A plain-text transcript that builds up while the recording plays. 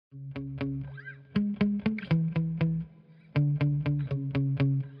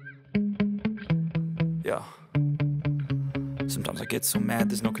Yeah. Sometimes I get so mad,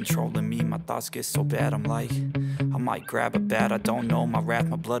 there's no controlling me. My thoughts get so bad, I'm like, I might grab a bat, I don't know. My wrath,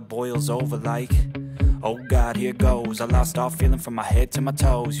 my blood boils over like, oh God, here goes. I lost all feeling from my head to my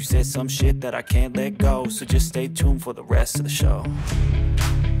toes. You said some shit that I can't let go, so just stay tuned for the rest of the show.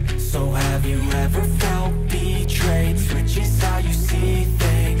 So have you ever felt betrayed? Switches how you see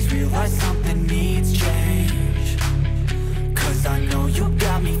things, realize something needs change. Cause I know you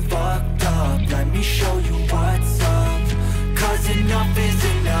got me fucked up, let me show you what's up. Cause enough is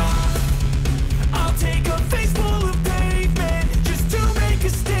enough. I'll take a face full of pavement just to make a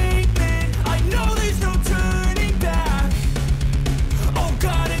statement. I know there's no turning back. Oh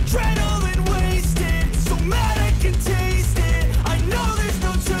God, adrenaline wasted, so mad I can taste it. I know there's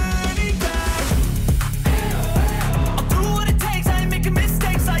no turning back. I'll do what it takes, I ain't making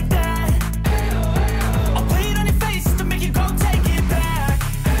mistakes like that. I'll play it on your face to make you go take it back.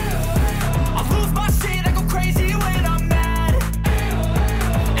 I'll lose my shit, I go crazy when I'm mad.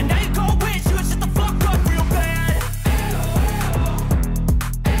 And now you go wish you would shut the fuck up real bad.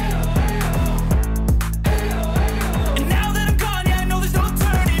 And now that I'm gone, yeah, I know there's no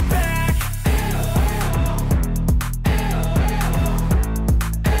turning back.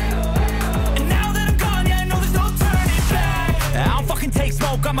 And now that I'm gone, yeah, I know there's no turning back. I don't fucking take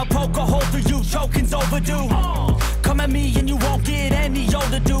smoke, I'ma poke a hole through you, choking's overdue. Come at me and you won't get any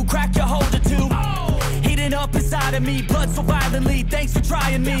older, dude, crack your holder too. Heating up inside of me, blood so violently, thanks for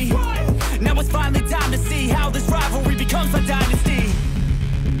trying me. Now it's finally time to see how this rivalry becomes a dynasty.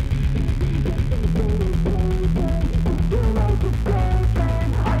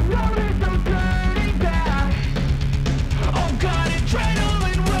 I know there's no turning back. Oh God,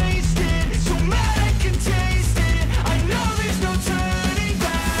 adrenaline wasted, so mad I can taste it. I know there's no turning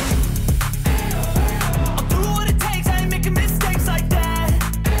back. I'll do what it takes, I ain't making mistakes like that.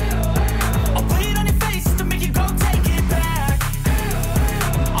 I'll play it on your face to make you go take it back.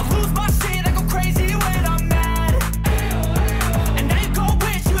 I'll lose my shit, I go crazy when I'm mad. And now you go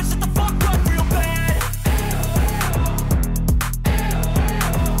wish you would shut the fuck up real bad.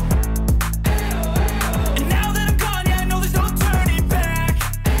 And now that I'm gone, yeah, I know there's no turning back.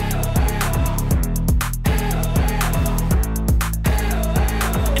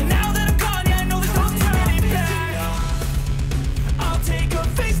 And now that I'm gone, yeah, I know there's no turning back. I'll take a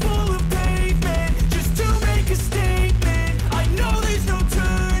face full of pavement just to make a statement. I know there's no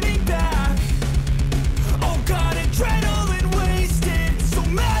turning back. Oh God, adrenaline wasted, so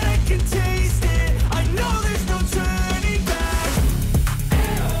mad I can taste it. I know there's no turning back.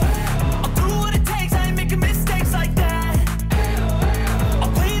 I'll do what it takes, I ain't making mistakes like that.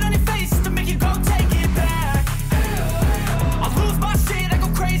 I'll play it on your face to make you go take it back. I'll lose my shit, I go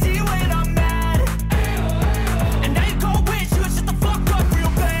crazy when I'm mad. And now you go wish you would shut the fuck up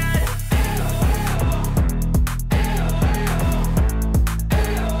real bad.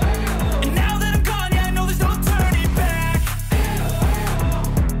 And now that I'm gone, yeah, I know there's no turning back.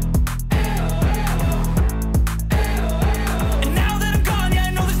 And now that I'm gone, yeah,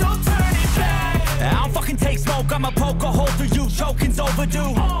 I know there's no turning back. I don't fucking take smoke, I'ma poke a hole through you, choking's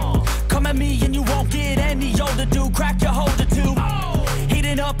overdue. Come at me and you won't get any older, dude, crack your holder too.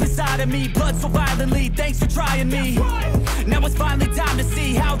 Heating up inside of me, blood so violently, thanks for trying me. Now it's finally time to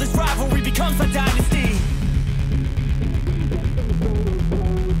see how this rivalry becomes a dynasty.